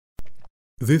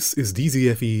This is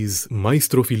DZFE's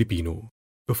Maestro Filipino,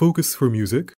 a focus for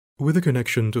music with a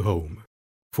connection to home.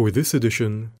 For this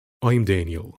edition, I'm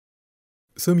Daniel.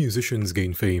 Some musicians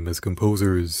gain fame as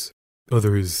composers,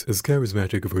 others as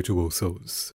charismatic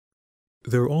virtuosos.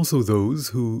 There are also those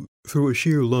who, through a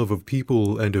sheer love of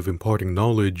people and of imparting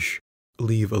knowledge,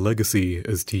 leave a legacy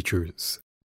as teachers.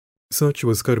 Such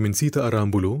was Carmencita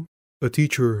Arambulo, a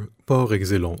teacher par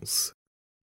excellence.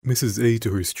 Mrs. A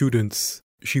to her students,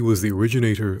 she was the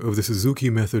originator of the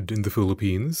Suzuki method in the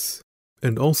Philippines,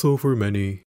 and also for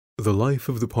many, the life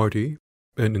of the party,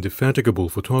 an indefatigable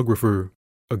photographer,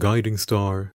 a guiding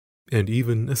star, and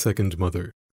even a second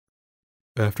mother.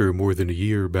 After more than a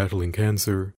year battling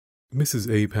cancer, Mrs.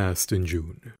 A passed in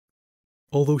June.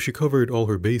 Although she covered all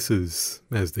her bases,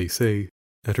 as they say,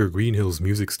 at her Green Hills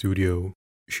music studio,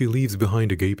 she leaves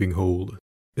behind a gaping hole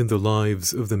in the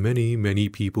lives of the many, many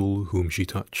people whom she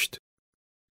touched.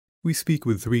 We speak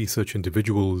with three such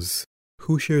individuals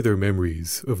who share their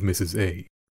memories of Mrs. A.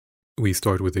 We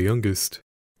start with the youngest,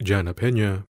 Janna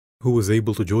Peña, who was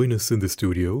able to join us in the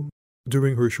studio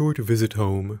during her short visit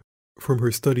home from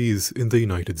her studies in the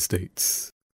United States.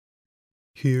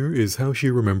 Here is how she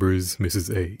remembers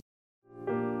Mrs. A.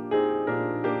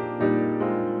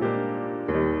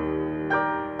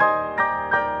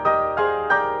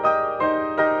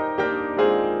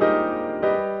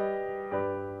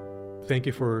 Thank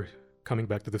you for coming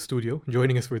back to the studio,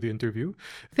 joining us for the interview.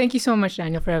 Thank you so much,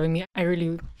 Daniel, for having me. I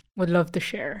really would love to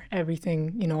share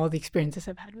everything, all the experiences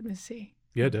I've had with Mrs. A.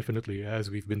 Yeah, definitely. As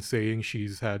we've been saying,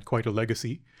 she's had quite a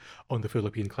legacy on the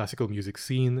Philippine classical music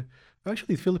scene,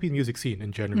 actually the Philippine music scene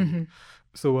in general. Mm-hmm.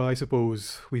 So I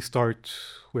suppose we start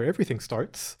where everything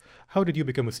starts. How did you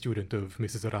become a student of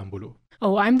Mrs. Arambulo?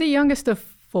 Oh, I'm the youngest of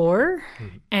four,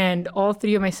 and all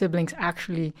three of my siblings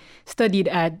actually studied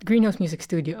at Green Hills Music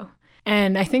Studio.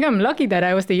 And I think I'm lucky that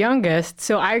I was the youngest,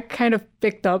 so I kind of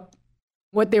picked up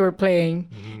what they were playing.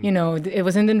 It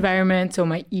was in the environment, so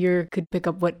my ear could pick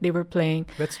up what they were playing.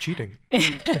 That's cheating.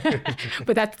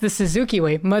 But that's the Suzuki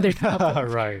way, mother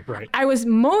to Right. I was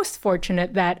most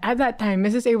fortunate that at that time,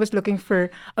 Mrs. A was looking for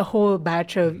a whole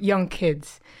batch of young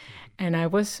kids. And I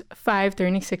was 5,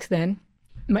 turning 6 then.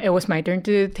 It was my turn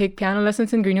to take piano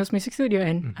lessons in Green Hills Music Studio,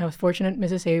 and I was fortunate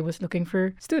Mrs. A was looking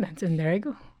for students, and there I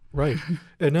go. Right.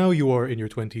 And now you are in your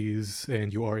 20s,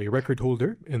 and you are a record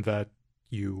holder in that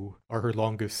you are her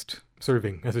longest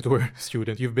serving, as it were,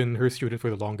 student. You've been her student for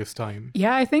the longest time.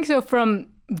 Yeah, I think so. From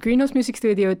Green Hills Music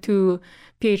Studio to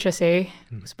PHSA,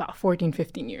 it was about 14,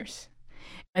 15 years.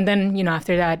 And then,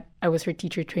 after that, I was her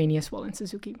teacher trainee as well in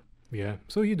Suzuki. Yeah.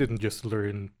 So you didn't just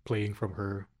learn playing from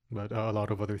her, but a lot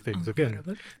of other things.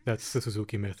 Again, that's the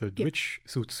Suzuki method, which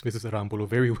suits Mrs. Arambulo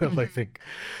very well, I think.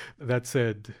 That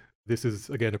said, this is,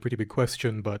 again, a pretty big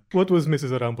question, but what was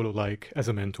Mrs. Arambulo like as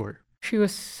a mentor? She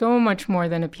was so much more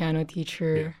than a piano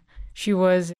teacher. Yeah. She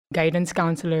was guidance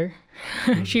counselor.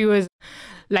 She was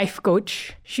life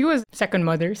coach. She was second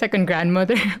mother, second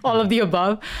grandmother, all of the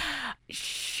above.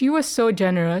 She was so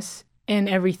generous in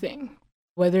everything,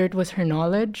 whether it was her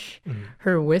knowledge,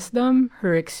 her wisdom,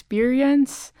 her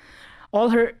experience, all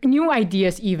her new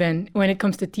ideas even when it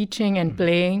comes to teaching and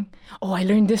playing. Oh, I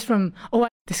learned this from, I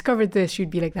discovered this, she'd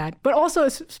be like that. But also,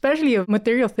 especially a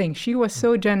material thing, she was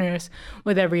so generous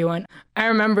with everyone. I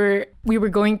remember we were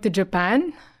going to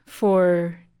Japan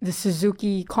for the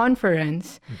Suzuki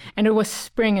conference, and it was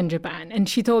spring in Japan. And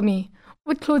she told me,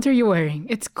 "What clothes are you wearing?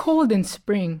 It's cold in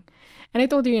spring." And I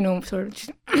told her,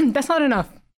 that's not enough.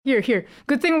 Here.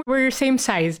 Good thing we're same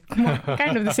size.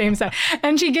 Kind of the same size.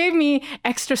 And she gave me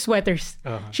extra sweaters.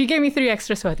 She gave me 3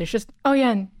 extra sweaters. Just,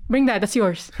 bring that. That's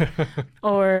yours.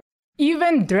 Or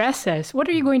even dresses. What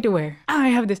are you going to wear? I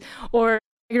have this. Or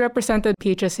I represented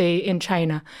PHSA in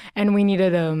China, and we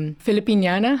needed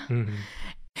Filipiniana.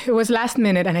 It was last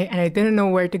minute, and I didn't know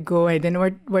where to go. I didn't know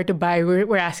where to buy.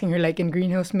 We're asking her, like in Green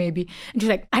Hills maybe. And she's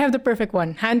like, I have the perfect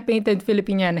one. Hand-painted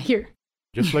Filipiniana. Here.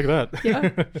 Just like that. Yeah.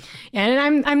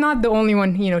 And I'm not the only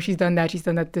one, she's done that. She's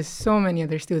done that to so many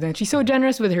other students. She's so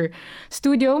generous with her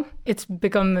studio. It's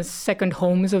become the second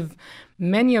homes of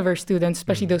many of her students,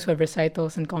 especially those who have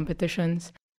recitals and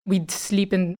competitions. We'd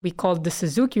sleep in, we called the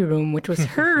Suzuki room, which was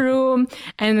her room.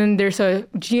 And then there's a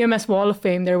GMS Wall of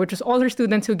Fame there, which was all her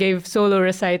students who gave solo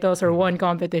recitals or won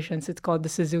competitions. It's called the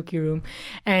Suzuki room.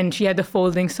 And she had the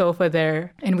folding sofa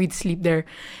there, and we'd sleep there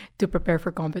to prepare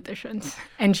for competitions.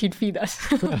 And she'd feed us.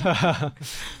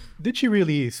 Did she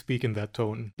really speak in that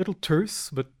tone? Little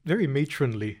terse, but very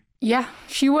matronly. Yeah,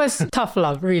 she was tough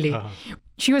love, really.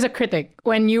 She was a critic.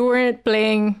 When you weren't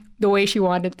playing the way she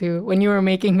wanted to, when you were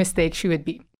making mistakes, she would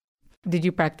be, Did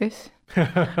you practice?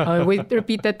 Wait,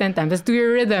 repeat that 10 times. Let's do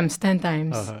your rhythms 10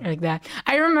 times, like that.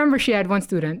 I remember she had one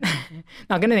student,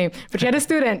 not gonna name, but she had a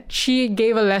student. She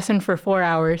gave a lesson for 4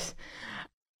 hours.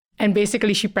 And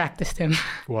basically, she practiced him.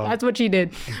 Wow. That's what she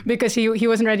did. Because he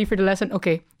wasn't ready for the lesson.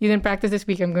 Okay, you didn't practice this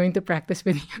week. I'm going to practice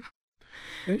with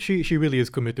you. She really is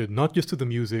committed, not just to the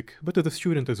music, but to the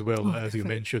student as well. As you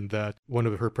mentioned, that one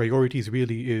of her priorities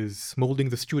really is molding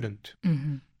the student.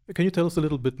 Mm-hmm. Can you tell us a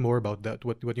little bit more about that?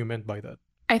 What you meant by that?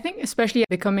 I think especially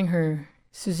becoming her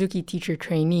Suzuki teacher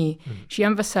trainee, she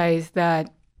emphasized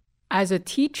that as a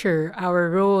teacher,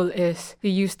 our role is to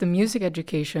use the music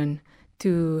education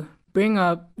to bring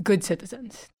up good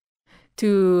citizens.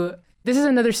 This is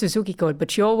another Suzuki code,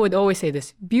 but she would always say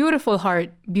this: beautiful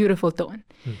heart, beautiful tone.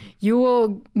 You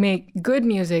will make good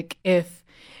music if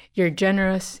you're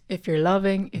generous, if you're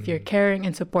loving, if you're caring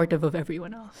and supportive of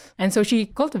everyone else. And so she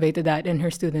cultivated that in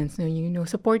her students.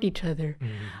 Support each other,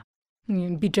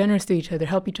 be generous to each other,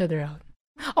 help each other out.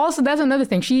 Also, that's another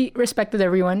thing. She respected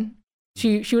everyone.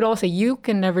 She would always say, you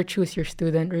can never choose your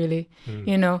student, really.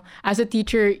 As a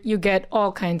teacher, you get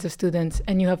all kinds of students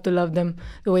and you have to love them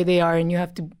the way they are and you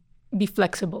have to be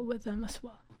flexible with them as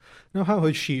well. Now, how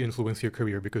has she influenced your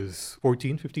career? Because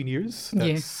 14, 15 years,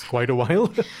 that's quite a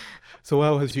while. So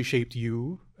how has she shaped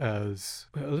you as,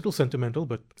 a little sentimental,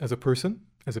 but as a person,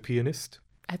 as a pianist?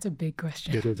 That's a big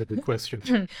question. It is a big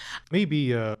question.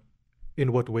 Maybe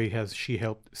in what way has she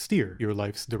helped steer your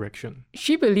life's direction?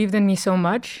 She believed in me so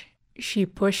much. She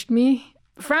pushed me.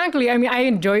 Frankly, I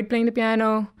enjoyed playing the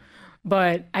piano,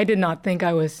 but I did not think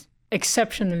I was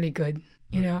exceptionally good,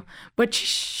 But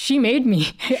she made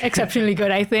me exceptionally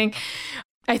good, I think.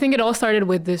 I think it all started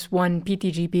with this one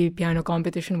PTGP piano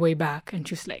competition way back. And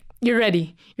she was like, you're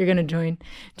ready. You're going to join.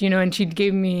 And she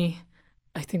gave me,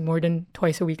 I think, more than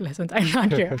twice a week lessons. I'm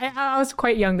not sure. I was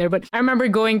quite young there, but I remember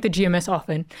going to GMS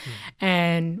often.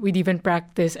 And we'd even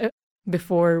practice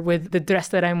before with the dress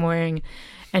that I'm wearing.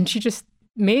 And she just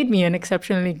made me an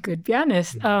exceptionally good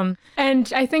pianist.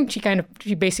 And I think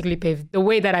she basically paved the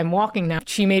way that I'm walking now.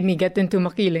 She made me get into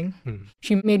Makiling.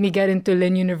 She made me get into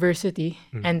Lynn University.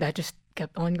 And that just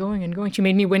kept on going and going. She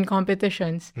made me win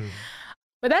competitions.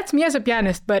 But that's me as a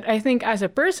pianist. But I think as a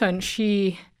person,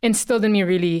 she instilled in me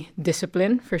really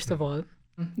discipline, first of all.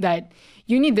 That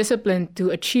you need discipline to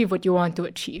achieve what you want to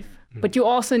achieve. But you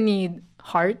also need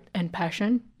heart and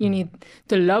passion. You need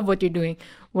to love what you're doing.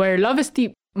 Where love is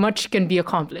deep, much can be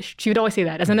accomplished. She would always say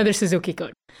that as another Suzuki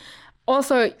code.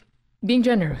 Also, being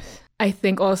generous. I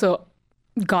think also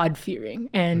God-fearing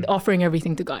and offering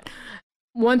everything to God.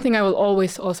 One thing I will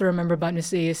always also remember about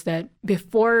Ms. A is that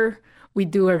before we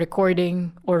do a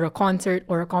recording or a concert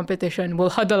or a competition, we'll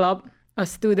huddle up as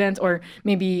students, or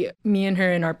maybe me and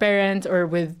her and our parents, or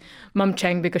with Mom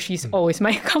Cheng, because she's always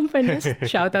my accompanist.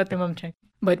 Shout out to Mom Cheng.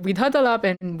 But we'd huddle up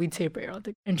and we'd say a prayer all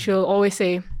together. And she'll always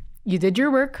say, you did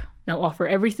your work, now offer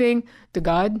everything to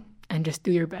God and just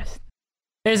do your best.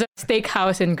 There's a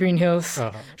steakhouse in Green Hills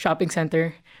Shopping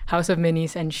Center, House of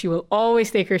Minis, and she will always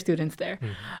take her students there.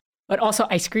 But also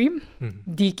ice cream,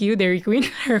 DQ, Dairy Queen,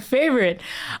 her favorite.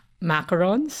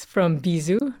 Macarons from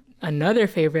Bizu, another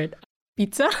favorite.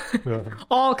 Pizza,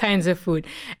 all kinds of food.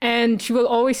 And she will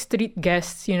always treat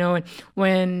guests,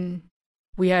 when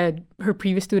we had her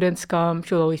previous students come,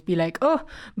 she'll always be like, oh,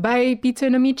 buy pizza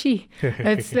na Michi.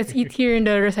 Let's eat here in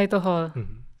the recital hall.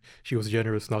 She was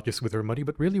generous not just with her money,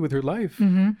 but really with her life.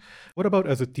 What about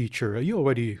as a teacher? You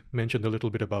already mentioned a little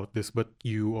bit about this, but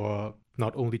you are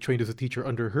not only trained as a teacher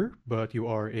under her, but you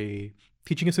are a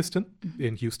teaching assistant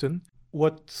in Houston.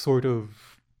 What sort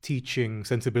of teaching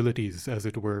sensibilities, as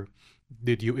it were,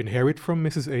 did you inherit from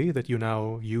Mrs. A that you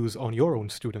now use on your own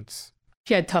students?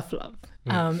 She had tough love.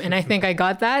 And I think I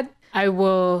got that. I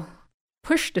will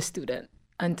push the student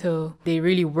until they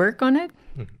really work on it.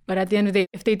 But at the end of the day,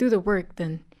 if they do the work,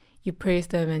 then you praise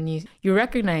them and you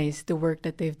recognize the work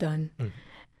that they've done.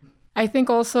 I think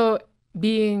also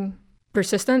being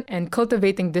persistent and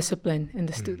cultivating discipline in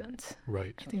the students.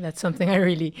 Right. I think that's something I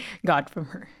really got from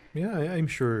her. Yeah, I'm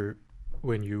sure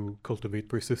when you cultivate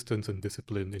persistence and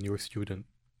discipline in your student,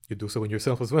 you do so in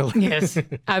yourself as well. Yes,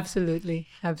 absolutely.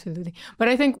 Absolutely. But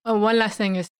I think one last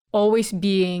thing is always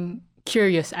being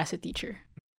curious as a teacher.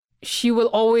 She will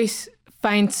always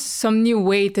find some new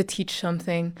way to teach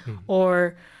something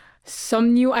or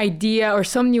some new idea or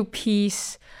some new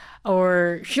piece,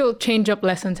 or she'll change up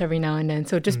lessons every now and then.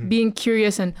 So just being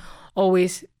curious and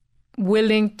always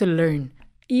willing to learn.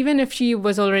 Even if she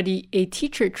was already a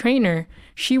teacher trainer,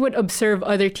 she would observe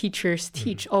other teachers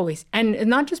teach always. And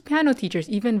not just piano teachers,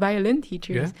 even violin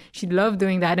teachers. Yeah. She loved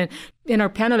doing that. And in our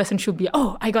piano lesson, she'll be,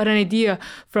 oh, I got an idea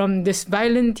from this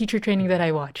violin teacher training that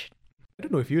I watched. I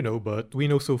don't know if you know, but we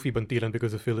know Sophie Bantilan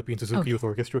because the Philippine Suzuki Youth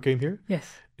Orchestra came here. Yes.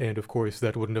 And of course,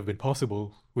 that wouldn't have been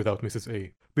possible without Mrs.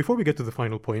 A. Before we get to the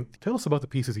final point, tell us about the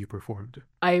pieces you performed.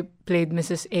 I played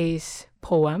Mrs. A's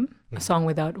poem, A Song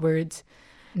Without Words,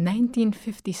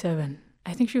 1957.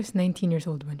 I think she was 19 years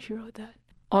old when she wrote that.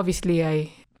 Obviously,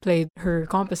 I played her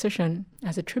composition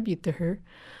as a tribute to her.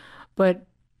 But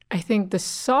I think the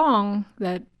song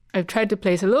that I've tried to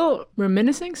play is a little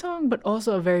reminiscing song, but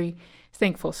also a very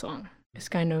thankful song. It's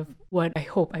kind of what I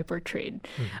hope I portrayed.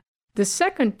 The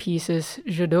second piece is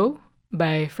Judo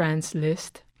by Franz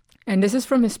Liszt. And this is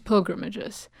from his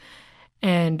Pilgrimages.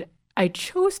 And I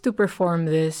chose to perform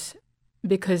this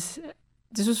because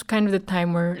this was kind of the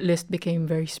time where Liszt became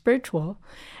very spiritual.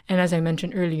 And as I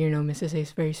mentioned earlier, Mrs. A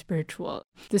is very spiritual.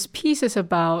 This piece is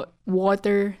about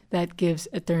water that gives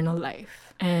eternal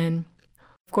life. And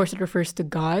of course, it refers to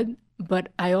God.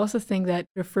 But I also think that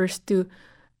refers to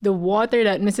the water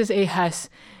that Mrs. A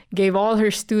gave all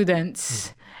her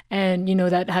students. And,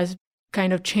 that has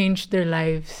kind of changed their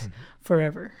lives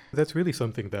forever. That's really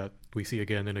something that we see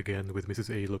again and again with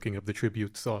Mrs. A, looking up the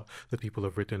tributes that people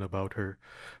have written about her.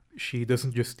 She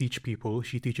doesn't just teach people,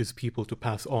 she teaches people to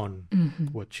pass on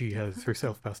what she has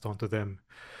herself passed on to them.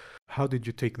 How did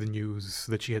you take the news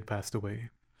that she had passed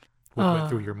away? What went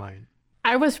through your mind?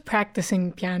 I was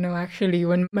practicing piano actually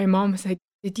when my mom was like,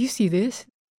 "Did you see this?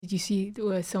 Did you see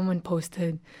someone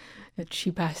posted that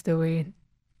she passed away?"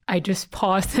 I just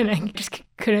paused and I just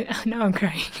couldn't. Now I'm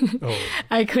crying.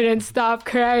 I couldn't stop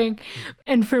crying.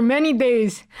 And for many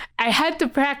days, I had to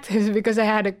practice because I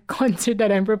had a concert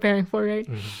that I'm preparing for, right?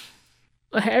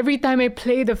 Every time I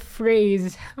played a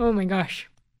phrase, oh my gosh,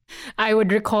 I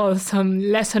would recall some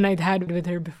lesson I'd had with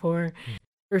her before.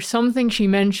 Or something she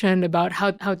mentioned about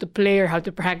how to play or how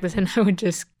to practice, and I would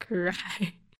just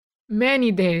cry.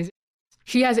 Many days.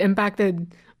 She has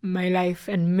impacted my life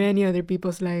and many other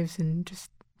people's lives and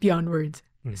just beyond words.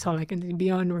 That's all I can say.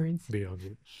 Beyond words. Beyond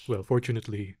words. Well,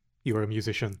 fortunately, you are a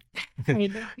musician. I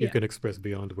know, You can express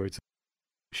beyond words.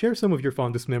 Share some of your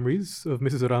fondest memories of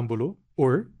Mrs. Arambulo,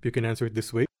 or you can answer it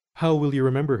this way. How will you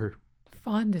remember her?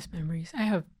 Fondest memories. I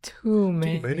have too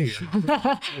many. Too many.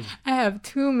 I have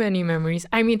too many memories.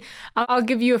 I mean, I'll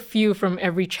give you a few from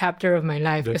every chapter of my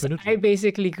life because I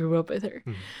basically grew up with her.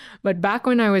 But back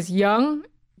when I was young,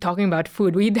 talking about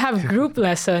food, we'd have group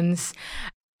lessons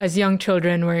as young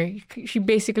children where she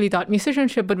basically taught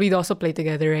musicianship, but we'd also play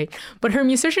together, right? But her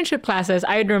musicianship classes,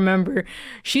 I'd remember,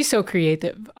 she's so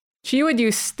creative. She would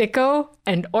use Sticko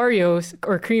and Oreos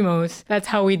or Cremos. That's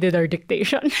how we did our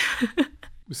dictation.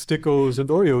 Stickos and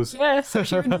Oreos. Yes,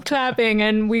 she would be clapping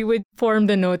and we would form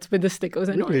the notes with the Stickos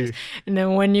and Oreos. And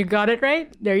then when you got it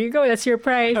right, there you go. That's your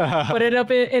prize. Put it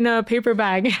up in a paper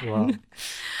bag. Wow.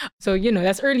 So,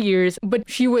 that's early years. But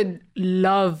she would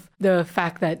love the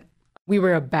fact that we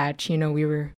were a batch, we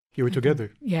were... You were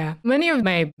together. Yeah. Many of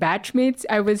my batchmates,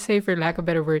 I would say, for lack of a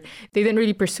better word, they didn't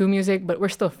really pursue music, but we're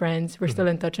still friends. We're still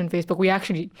in touch on Facebook. We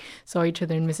actually saw each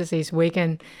other in Mrs. A's wake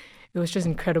and it was just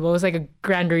incredible. It was like a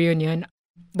grand reunion.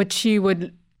 But she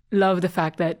would love the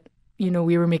fact that,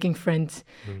 we were making friends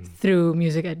through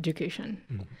music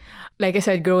education. Like I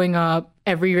said, growing up,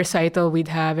 every recital we'd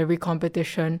have, every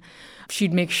competition,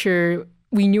 she'd make sure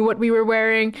we knew what we were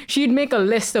wearing. She'd make a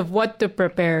list of what to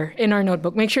prepare in our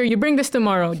notebook. Make sure you bring this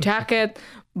tomorrow. Jacket,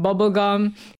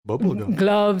 bubblegum,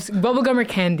 gloves, bubblegum or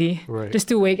candy. Right. Just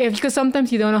to wait. Because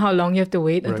sometimes you don't know how long you have to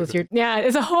wait until you're... Yeah,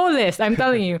 it's a whole list. I'm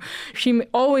telling you. She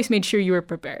always made sure you were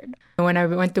prepared. When I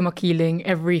went to Makiling,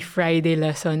 every Friday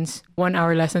lessons, 1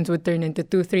 hour lessons would turn into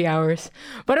 2-3 hours.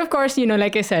 But of course,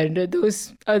 like I said,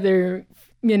 those other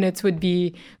minutes would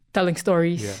be telling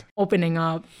stories, opening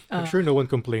up. I'm sure no one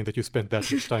complained that you spent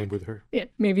that much time with her. Yeah,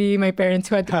 maybe my parents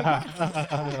who had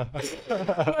to.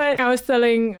 But I was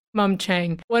telling Mom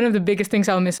Cheng, one of the biggest things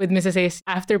I'll miss with Mrs. A is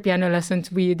after piano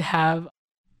lessons, we'd have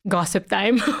gossip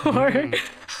time or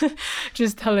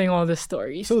just telling all the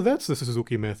stories. So that's the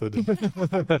Suzuki method.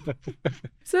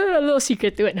 So a little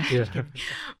secret to it. Yeah.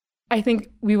 I think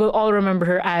we will all remember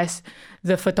her as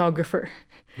the photographer.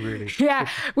 Really? Yeah.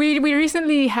 We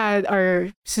recently had our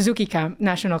Suzuki camp,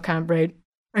 national camp, right?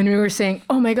 And we were saying,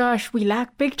 oh my gosh, we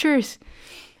lack pictures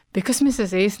because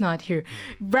Mrs. A is not here.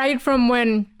 Right from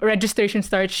when registration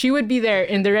starts, she would be there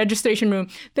in the registration room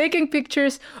taking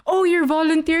pictures. Oh, you're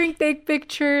volunteering, take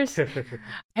pictures.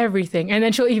 Everything. And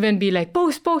then she'll even be like,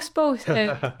 post.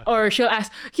 Or she'll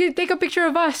ask, you take a picture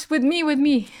of us, with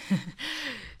me.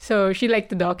 So she liked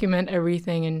to document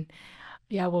everything. And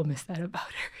yeah, we'll miss that about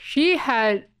her. She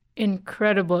had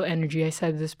incredible energy. I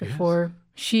said this before. Yes.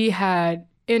 She had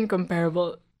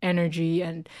incomparable energy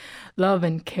and love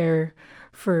and care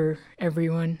for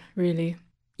everyone, really.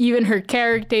 even her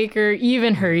caretaker,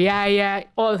 even her yaya,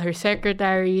 all her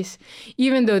secretaries,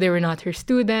 even though they were not her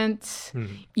students,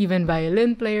 even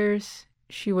violin players,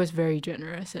 she was very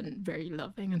generous and very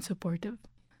loving and supportive.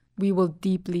 We will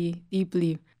deeply,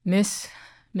 deeply miss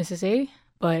Mrs. A,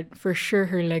 but for sure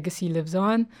her legacy lives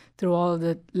on through all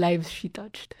the lives she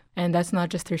touched. And that's not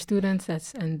just her students,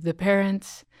 and the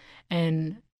parents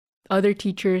and other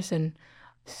teachers and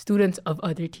students of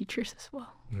other teachers as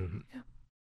well. Yeah.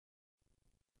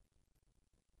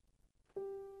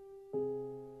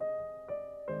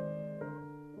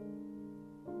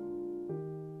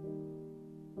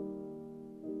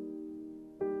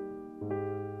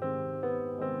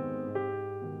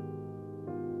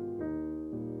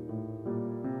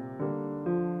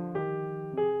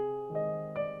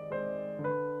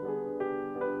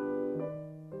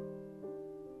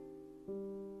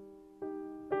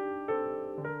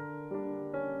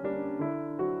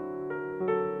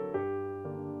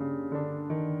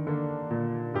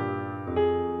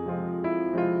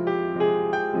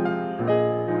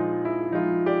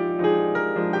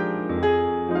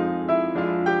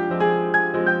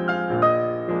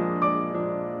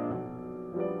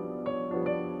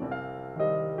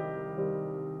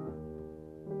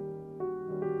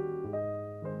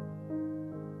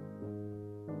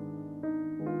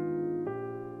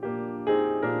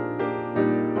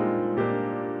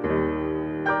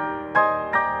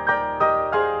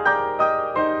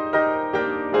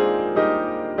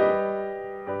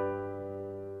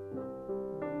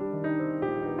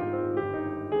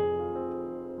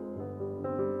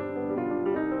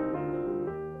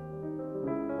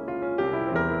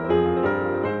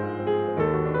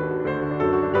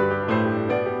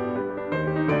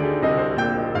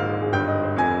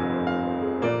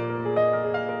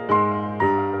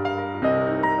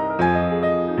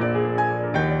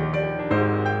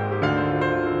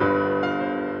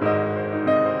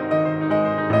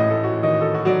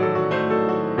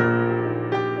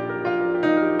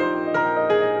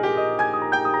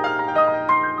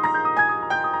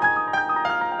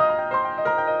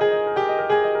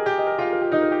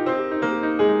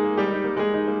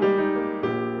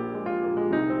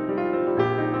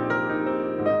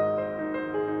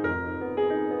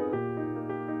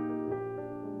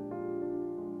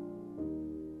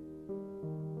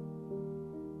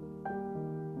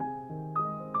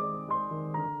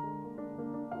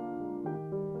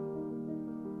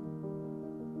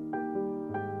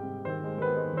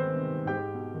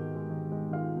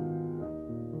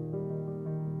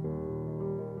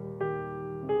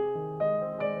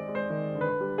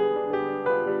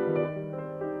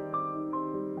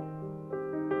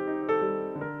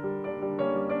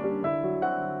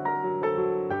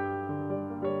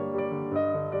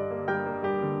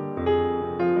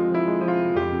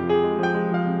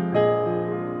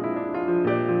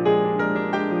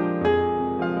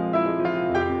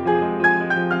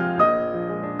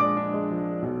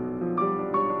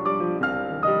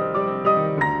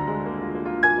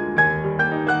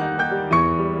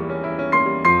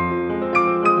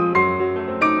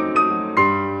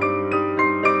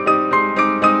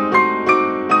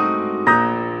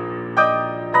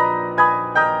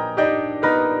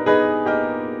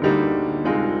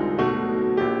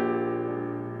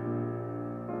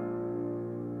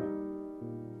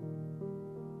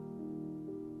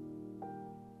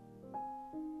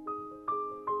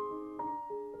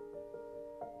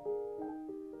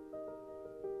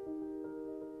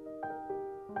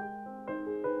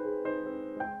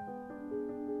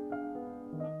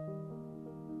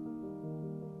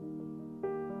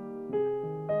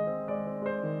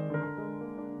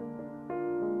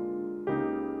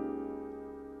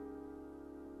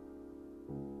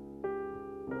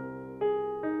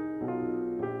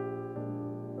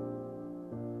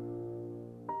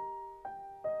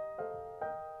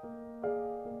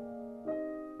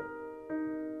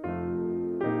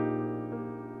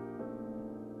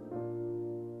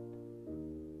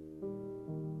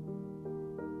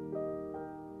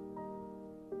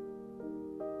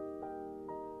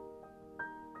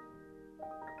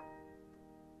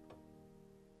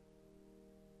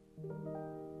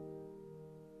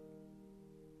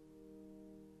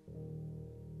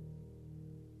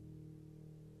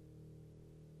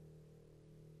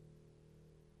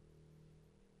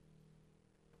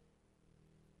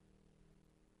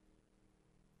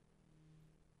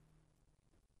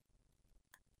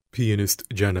 Pianist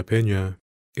Janna Peña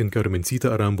in Carmencita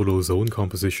Arambulo's own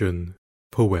composition,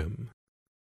 Poem.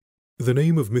 The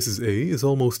name of Mrs. A is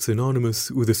almost synonymous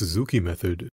with the Suzuki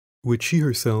method, which she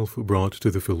herself brought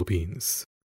to the Philippines.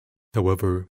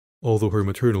 However, although her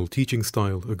maternal teaching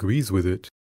style agrees with it,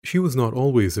 She was not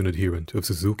always an adherent of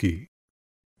Suzuki.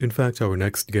 In fact, our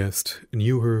next guest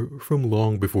knew her from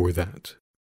long before that.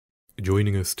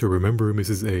 Joining us to remember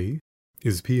Mrs. A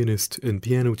is pianist and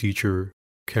piano teacher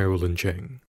Carolyn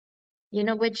Cheng. You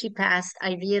know, when she passed,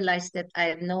 I realized that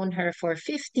I've known her for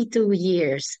 52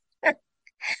 years.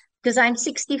 Because I'm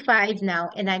 65 now,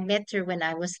 and I met her when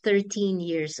I was 13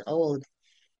 years old.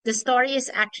 The story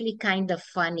is actually kind of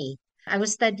funny. I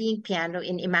was studying piano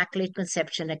in Immaculate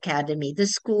Conception Academy. The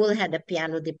school had a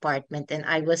piano department, and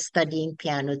I was studying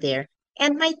piano there.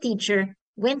 And my teacher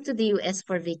went to the US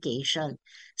for vacation.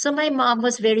 So my mom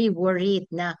was very worried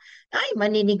na, ay,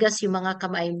 maninigas yung mga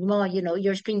kamay mo,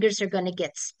 your fingers are gonna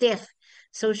get stiff.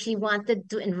 So she wanted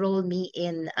to enroll me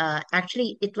in,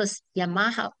 actually, it was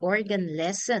Yamaha organ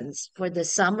lessons for the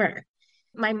summer.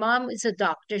 My mom is a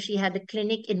doctor. She had a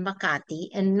clinic in Makati,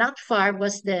 and not far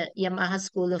was the Yamaha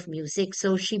School of Music.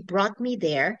 So she brought me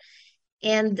there,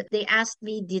 and they asked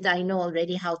me, did I know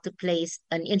already how to play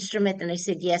an instrument? And I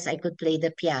said, yes, I could play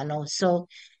the piano. So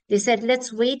they said,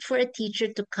 let's wait for a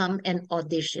teacher to come and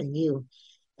audition you.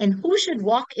 And who should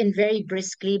walk in very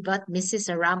briskly but Mrs.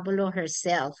 Arambulo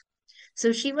herself?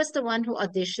 So she was the one who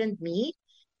auditioned me.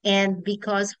 And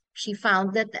because she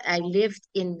found that I lived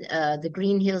in the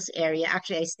Green Hills area,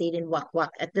 actually, I stayed in Wakwak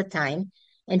at the time,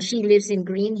 and she lives in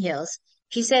Green Hills.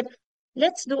 She said,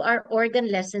 let's do our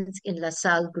organ lessons in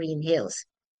LaSalle, Green Hills.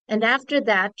 And after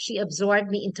that, she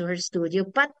absorbed me into her studio,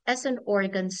 but as an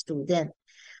organ student.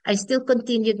 I still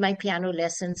continued my piano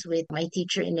lessons with my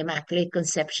teacher in Immaculate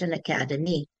Conception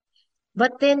Academy.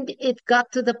 But then it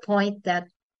got to the point that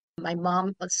my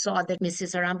mom saw that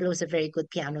Mrs. Arambulo was a very good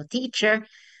piano teacher.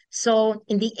 So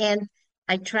in the end,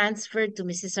 I transferred to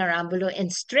Mrs. Arambulo,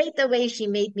 and straight away she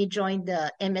made me join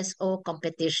the MSO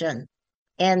competition.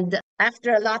 And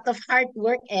after a lot of hard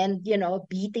work and,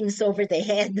 beatings over the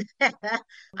head,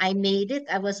 I made it.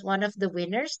 I was one of the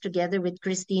winners together with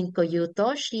Christine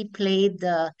Coyuto. She played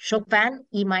the Chopin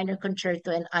E minor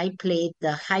concerto, and I played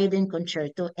the Haydn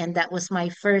concerto. And that was my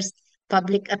first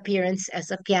public appearance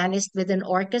as a pianist with an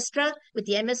orchestra, with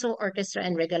the MSO Orchestra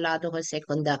and Regalado Jose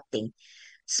conducting.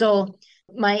 So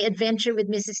my adventure with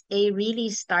Mrs. A really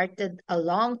started a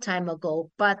long time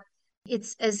ago, but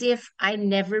it's as if I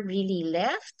never really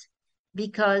left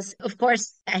because, of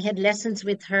course, I had lessons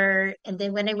with her. And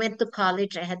then when I went to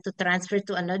college, I had to transfer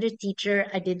to another teacher.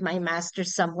 I did my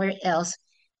master's somewhere else,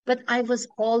 but I was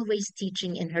always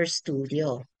teaching in her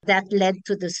studio. That led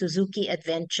to the Suzuki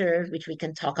adventure, which we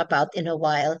can talk about in a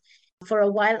while. For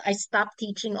a while, I stopped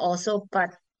teaching also, but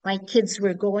my kids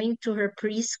were going to her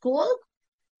preschool.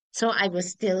 So I was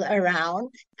still around.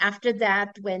 After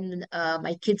that, when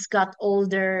my kids got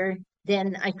older,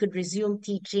 then I could resume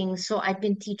teaching. So I've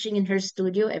been teaching in her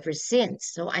studio ever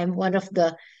since. So I'm one of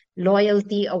the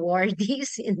loyalty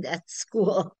awardees in that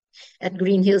school at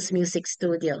Green Hills Music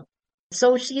Studio.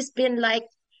 So she's been like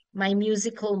my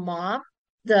musical mom,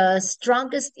 the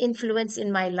strongest influence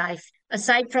in my life,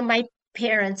 aside from my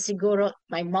parents, siguro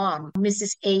my mom,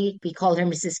 Mrs. A, we call her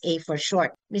Mrs. A for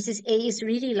short. Mrs. A is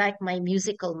really like my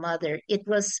musical mother. It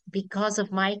was because of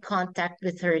my contact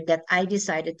with her that I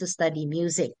decided to study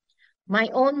music. My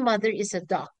own mother is a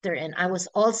doctor, and I was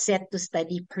all set to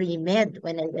study pre-med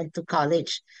when I went to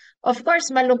college. Of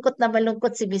course, malungkot na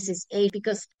malungkot si Mrs. A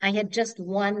because I had just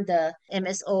won the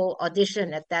MSO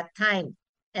audition at that time.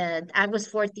 And I was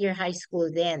fourth year high school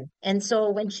then. And so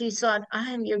when she saw,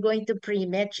 you're going to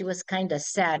pre-med, she was kind of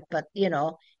sad, but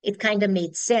it kind of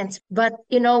made sense. But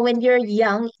when you're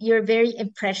young, you're very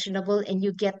impressionable and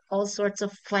you get all sorts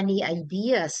of funny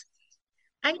ideas.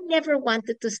 I never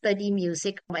wanted to study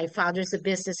music. My father's a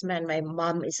businessman, my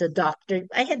mom is a doctor.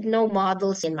 I had no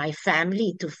models in my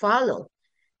family to follow.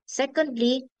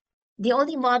 Secondly, the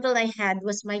only model I had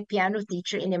was my piano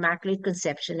teacher in Immaculate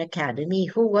Conception Academy,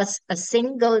 who was a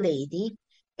single lady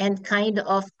and kind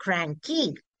of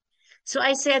cranky. So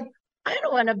I said, I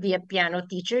don't want to be a piano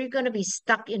teacher. You're going to be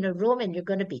stuck in a room and you're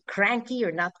going to be cranky.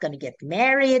 You're not going to get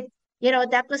married.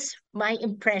 That was my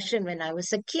impression when I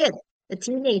was a kid, a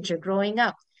teenager growing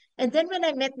up. And then when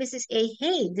I met Mrs. A,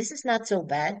 hey, this is not so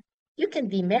bad. You can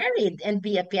be married and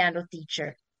be a piano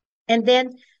teacher. And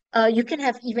then you can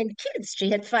have even kids. She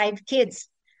had 5 kids.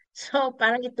 So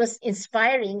parang it was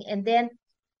inspiring. And then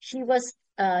she was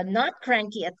not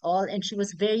cranky at all, and she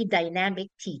was very dynamic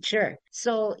teacher.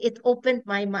 So it opened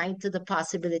my mind to the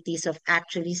possibilities of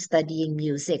actually studying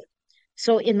music.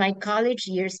 So in my college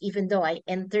years, even though I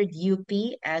entered UP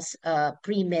as a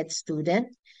pre-med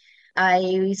student,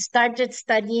 I started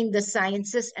studying the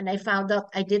sciences and I found out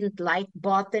I didn't like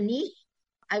botany.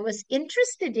 I was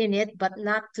interested in it, but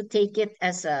not to take it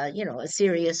as a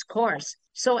serious course.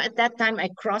 So at that time, I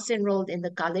cross-enrolled in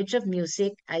the College of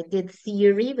Music. I did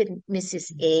theory with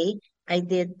Mrs. A. I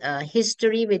did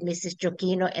history with Mrs.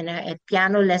 Joquino, and I had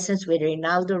piano lessons with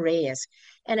Reynaldo Reyes.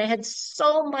 And I had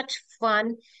so much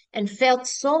fun and felt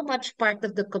so much part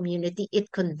of the community.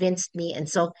 It convinced me. And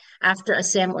so after a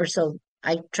sem or so,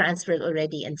 I transferred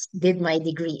already and did my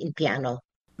degree in piano.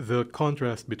 The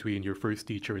contrast between your first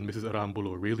teacher and Mrs.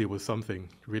 Arambulo really was something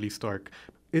really stark.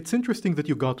 It's interesting that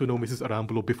you got to know Mrs.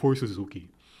 Arambulo before Suzuki,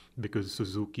 because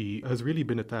Suzuki has really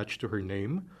been attached to her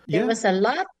name. There was a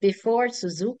lot before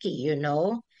Suzuki.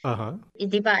 Uh-huh.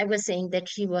 Diba, I was saying that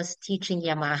she was teaching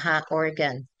Yamaha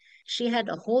organ. She had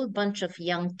a whole bunch of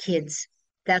young kids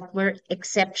that were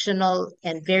exceptional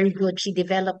and very good. She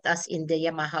developed us in the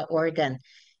Yamaha organ,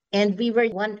 and we were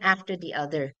one after the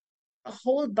other. A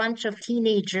whole bunch of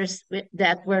teenagers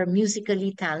that were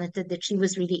musically talented that she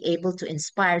was really able to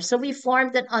inspire. So we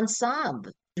formed an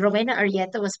ensemble. Rowena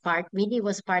Arrieta was Winnie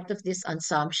was part of this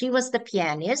ensemble. She was the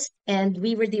pianist and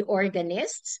we were the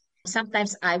organists.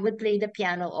 Sometimes I would play the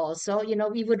piano also.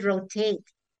 We would rotate.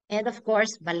 And of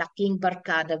course, Malaking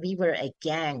Barkada, we were a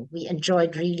gang. We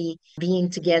enjoyed really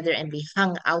being together and we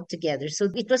hung out together. So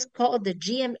it was called the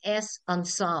GMS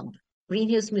Ensemble. Green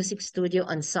Hills Music Studio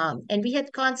Ensemble. And we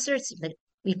had concerts.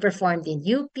 We performed in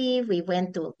UP, we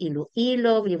went to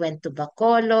Iloilo, we went to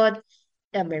Bacolod,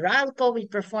 Meralco. We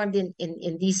performed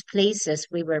in these places.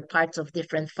 We were parts of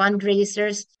different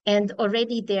fundraisers. And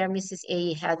already there, Mrs.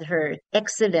 A had her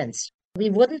excellence. We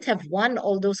wouldn't have won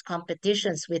all those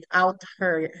competitions without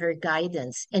her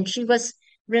guidance. And she was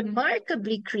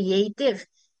remarkably creative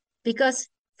because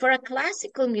for a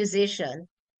classical musician,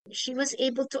 she was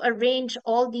able to arrange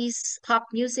all these pop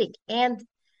music. And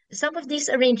some of these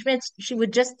arrangements, she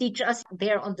would just teach us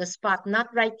there on the spot, not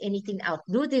write anything out.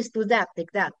 Do this, do that,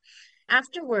 like that.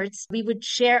 Afterwards, we would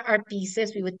share our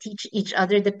pieces. We would teach each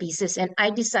other the pieces. And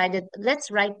I decided, let's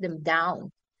write them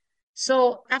down.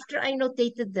 So after I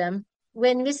notated them,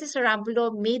 when Mrs.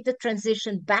 Arambulo made the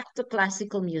transition back to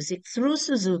classical music through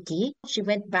Suzuki, she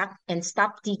went back and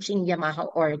stopped teaching Yamaha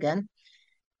organ.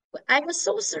 I was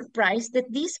so surprised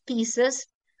that these pieces,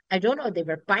 I don't know, they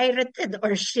were pirated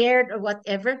or shared or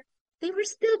whatever. They were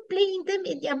still playing them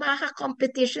in Yamaha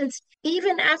competitions,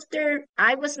 even after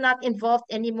I was not involved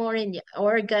anymore in the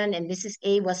organ and Mrs.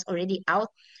 A was already out.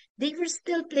 They were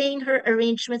still playing her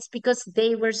arrangements because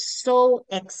they were so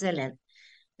excellent.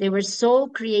 They were so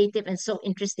creative and so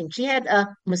interesting. She had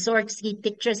Mussorgsky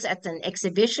pictures at an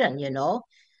exhibition,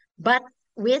 but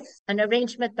with an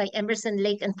arrangement by Emerson,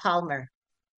 Lake and Palmer.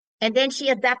 And then she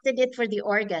adapted it for the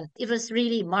organ. It was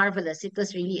really marvelous. It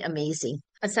was really amazing.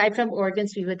 Aside from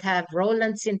organs, we would have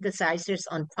Roland synthesizers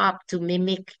on top to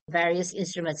mimic various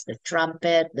instruments, the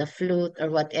trumpet, the flute,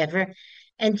 or whatever.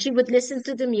 And she would listen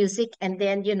to the music and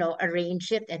then,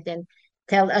 arrange it and then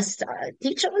tell us,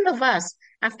 teach all of us.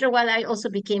 After a while, I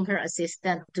also became her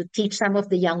assistant to teach some of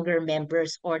the younger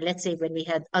members, or let's say when we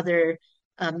had other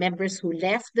members who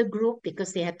left the group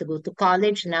because they had to go to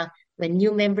college. Now, when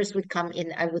new members would come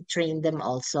in, I would train them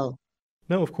also.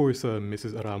 Now, of course,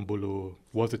 Mrs. Arambulo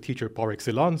was a teacher par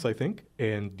excellence, I think,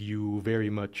 and you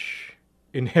very much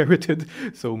inherited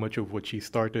so much of what she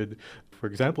started. For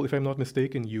example, if I'm not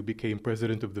mistaken, you became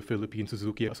president of the Philippine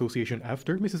Suzuki Association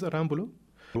after Mrs. Arambulo.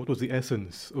 What was the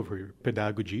essence of her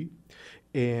pedagogy?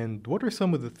 And what are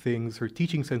some of the things, her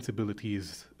teaching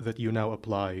sensibilities, that you now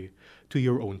apply to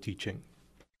your own teaching?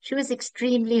 She was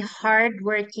extremely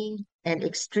hardworking and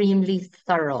extremely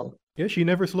thorough. Yeah, she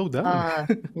never slowed down.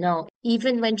 No,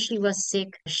 even when she was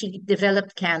sick, she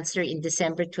developed cancer in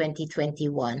December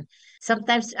 2021.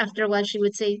 Sometimes after a while, she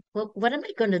would say, well, what am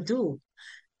I going to do?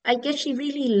 I guess she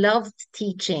really loved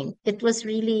teaching. It was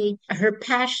really her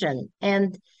passion.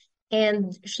 And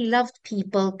she loved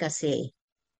people kasi.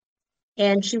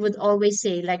 And she would always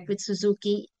say, like with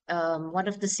Suzuki, one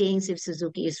of the sayings of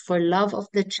Suzuki is for love of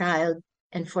the child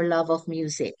and for love of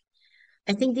music.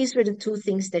 I think these were the two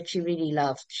things that she really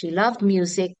loved. She loved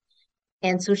music,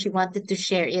 and so she wanted to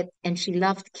share it, and she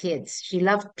loved kids. She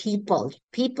loved people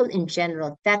in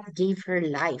general. That gave her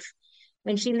life.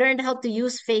 When she learned how to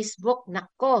use Facebook,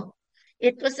 nako,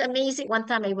 it was amazing. One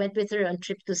time I went with her on a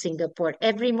trip to Singapore.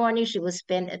 Every morning she would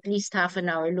spend at least half an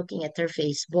hour looking at her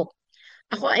Facebook.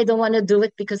 Ako, I don't want to do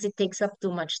it because it takes up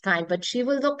too much time, but she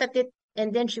will look at it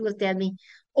and then she will tell me,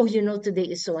 oh, today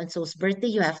is so-and-so's birthday.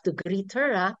 You have to greet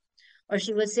her, huh? Or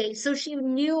she would say, so she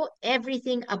knew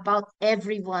everything about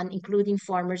everyone, including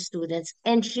former students,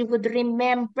 and she would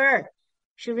remember.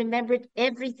 She remembered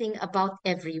everything about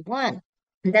everyone.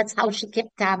 And that's how she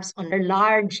kept tabs on her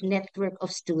large network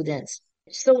of students.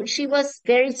 So she was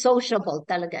very sociable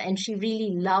talaga, and she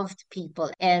really loved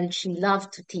people and she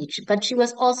loved to teach. But she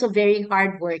was also very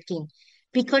hardworking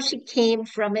because she came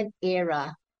from an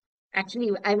era.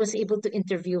 Actually, I was able to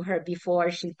interview her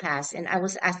before she passed, and I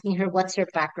was asking her what's her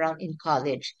background in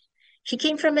college. She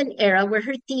came from an era where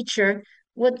her teacher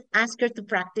would ask her to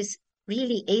practice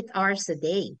really 8 hours a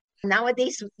day.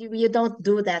 Nowadays, you don't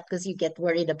do that because you get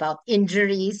worried about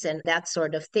injuries and that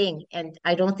sort of thing. And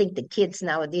I don't think the kids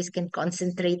nowadays can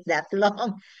concentrate that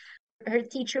long. Her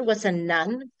teacher was a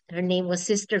nun. Her name was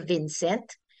Sister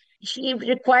Vincent. She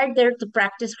required her to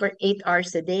practice for 8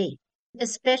 hours a day,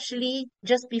 especially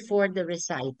just before the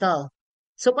recital.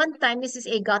 So one time, Mrs.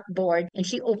 A got bored and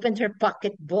she opened her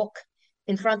pocket book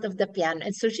in front of the piano.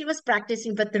 And so she was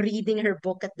practicing but reading her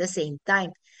book at the same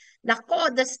time. Nako,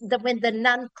 when the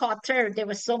nun caught her, there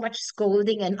was so much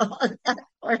scolding and all that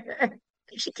for her.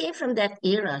 She came from that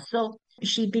era. So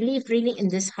she believed really in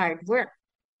this hard work.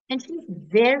 And she's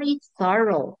very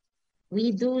thorough.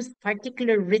 We do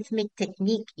particular rhythmic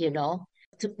technique,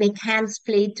 to make hands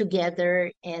play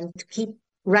together and to keep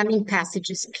running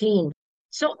passages clean.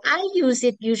 So I use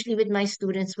it usually with my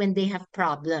students when they have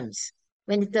problems.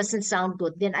 When it doesn't sound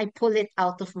good, then I pull it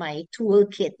out of my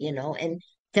toolkit, and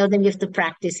tell them you have to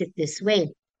practice it this way.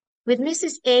 With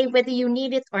Mrs. A, whether you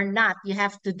need it or not, you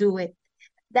have to do it.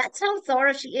 That's how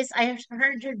thorough she is. I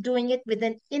heard her doing it with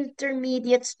an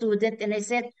intermediate student, and I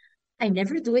said, I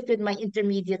never do it with my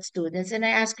intermediate students. And I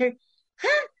asked her,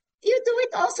 huh? Do you do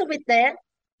it also with them?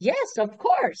 Yes, of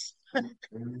course.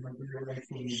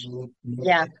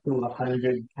 Yeah.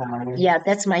 Yeah,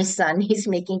 that's my son. He's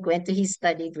making cuento. He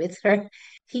studied with her.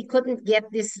 He couldn't get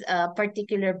this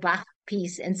particular Bach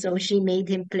piece, and so she made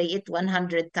him play it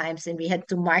 100 times, and we had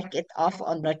to mark it off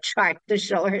on the chart to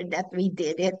show her that we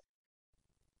did it.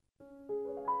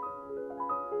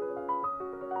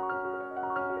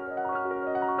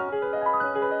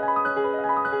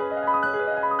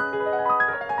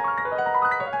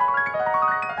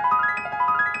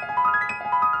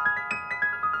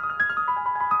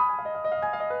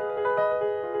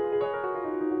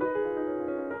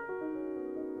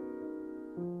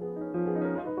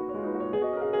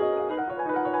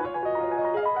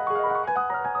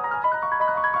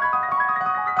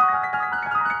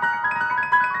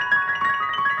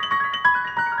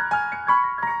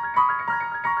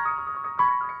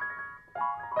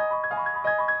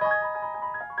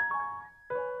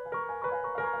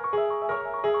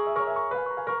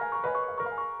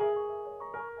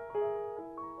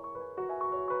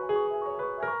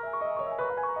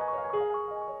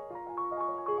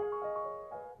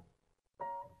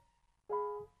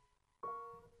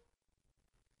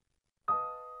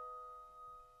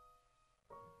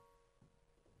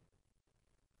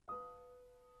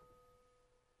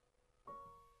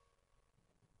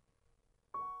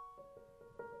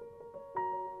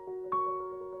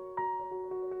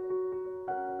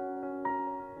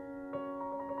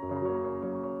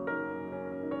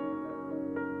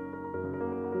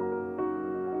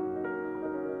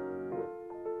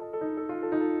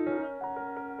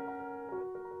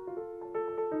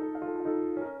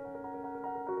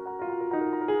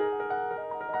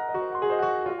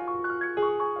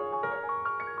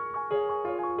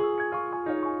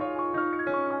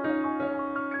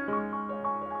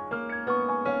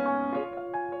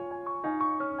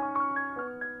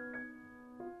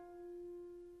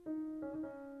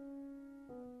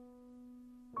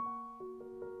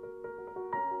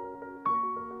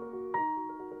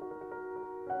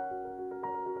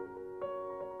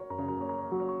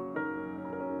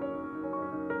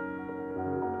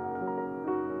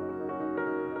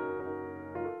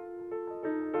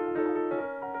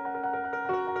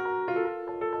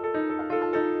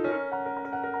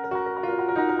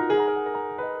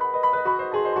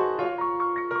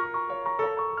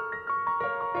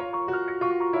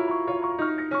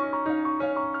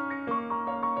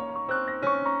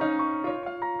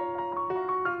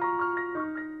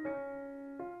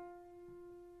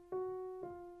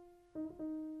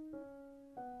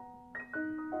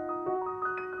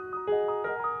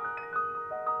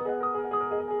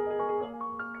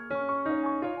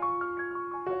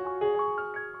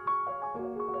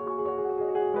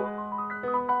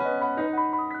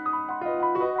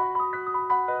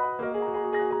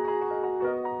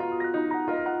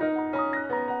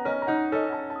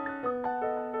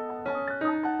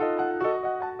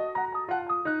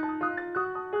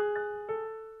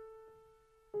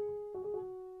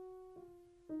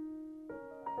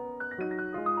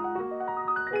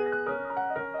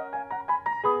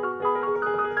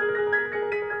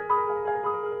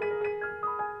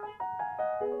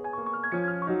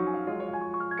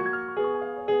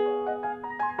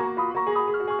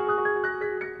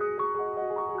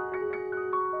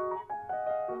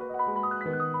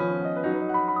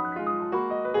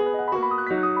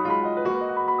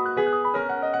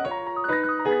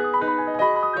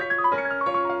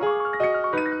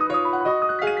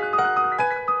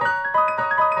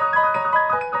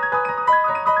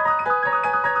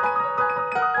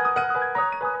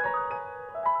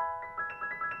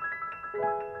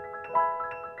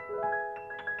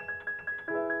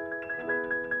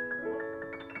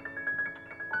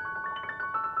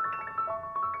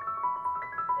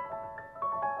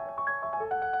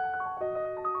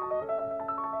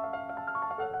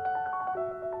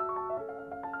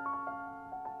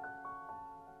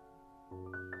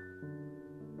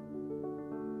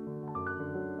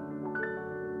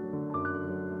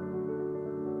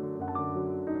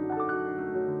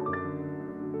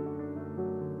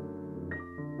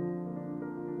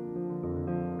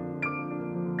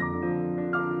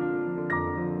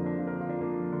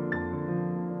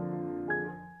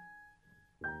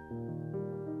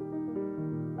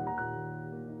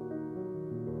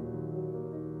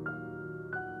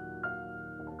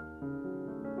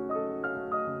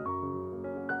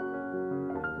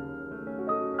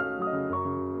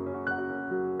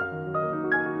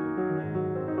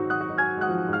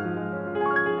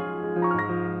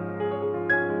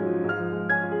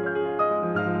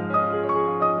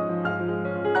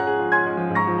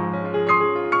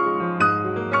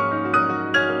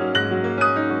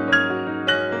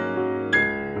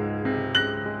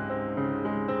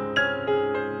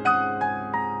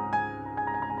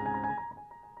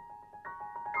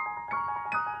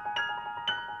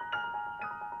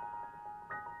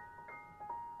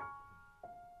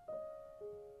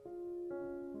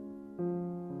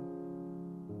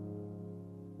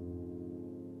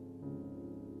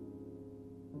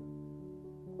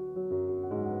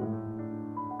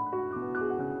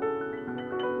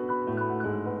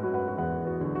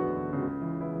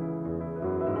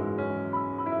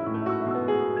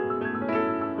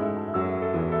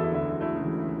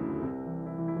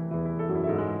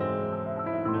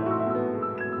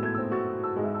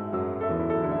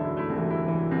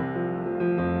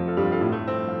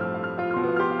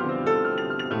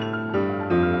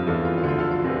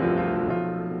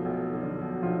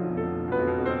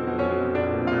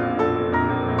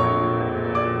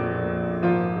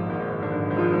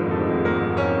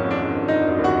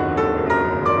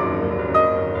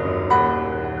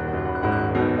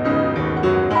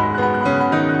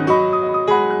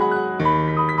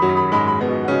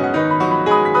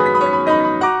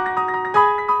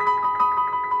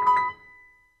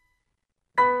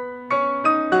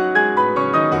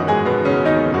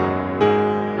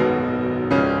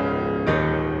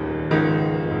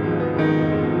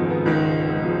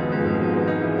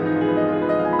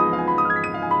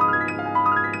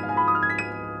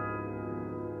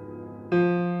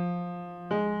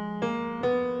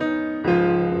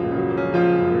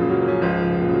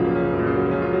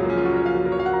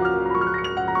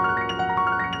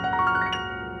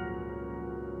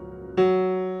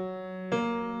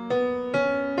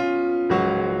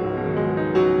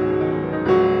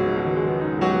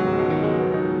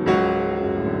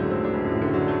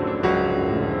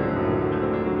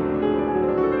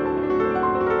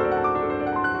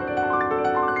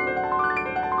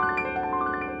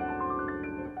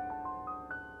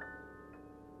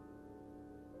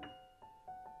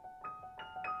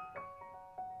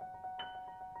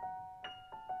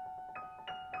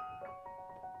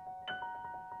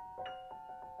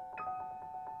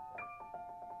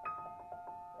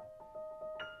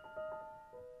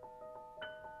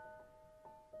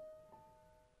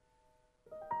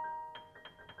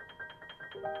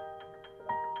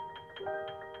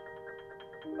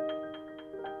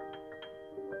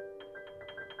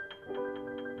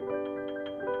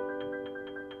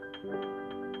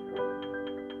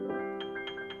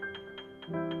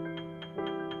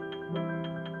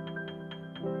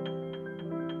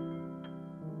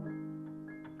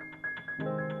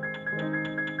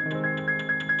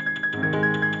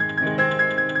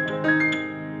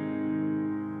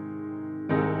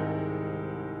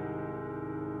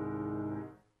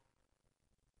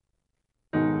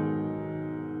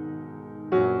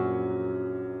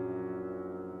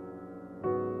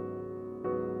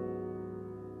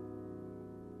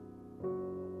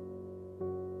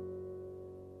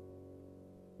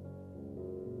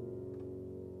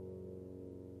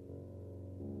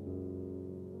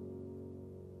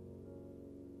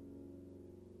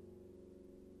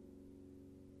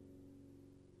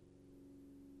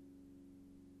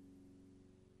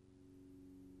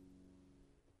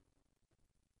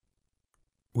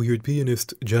 We heard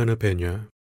pianist Janna Peña,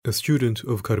 a student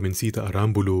of Carmencita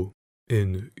Arambulo,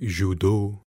 in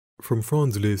Judo from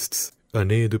Franz Liszt's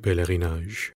Année de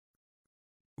Pèlerinage.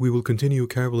 We will continue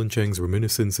Carolyn Cheng's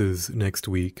reminiscences next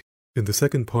week in the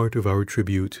second part of our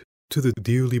tribute to the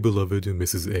dearly beloved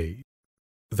Mrs. A.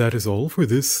 That is all for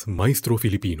this Maestro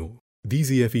Filipino,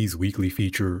 DZFE's weekly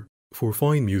feature for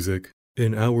fine music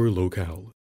in our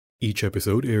locale. Each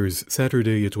episode airs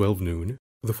Saturday at 12 noon,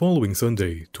 the following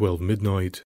Sunday, 12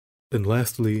 midnight, and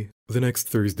lastly, the next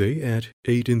Thursday at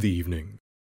 8 in the evening.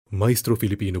 Maestro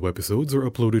Filipino episodes are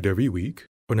uploaded every week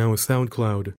on our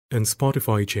SoundCloud and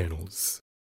Spotify channels.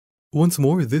 Once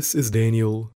more, this is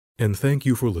Daniel, and thank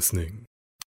you for listening.